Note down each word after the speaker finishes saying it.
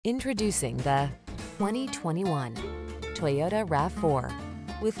Introducing the 2021 Toyota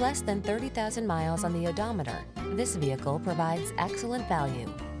RAV4. With less than 30,000 miles on the odometer, this vehicle provides excellent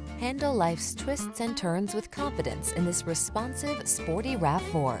value. Handle life's twists and turns with confidence in this responsive, sporty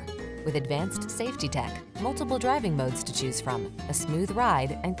RAV4. With advanced safety tech, multiple driving modes to choose from, a smooth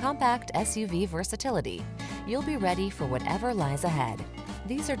ride, and compact SUV versatility, you'll be ready for whatever lies ahead.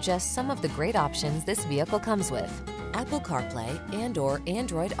 These are just some of the great options this vehicle comes with: Apple CarPlay and/or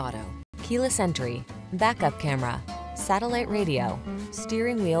Android Auto, keyless entry, backup camera, satellite radio,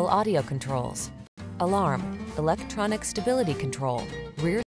 steering wheel audio controls, alarm, electronic stability control, rear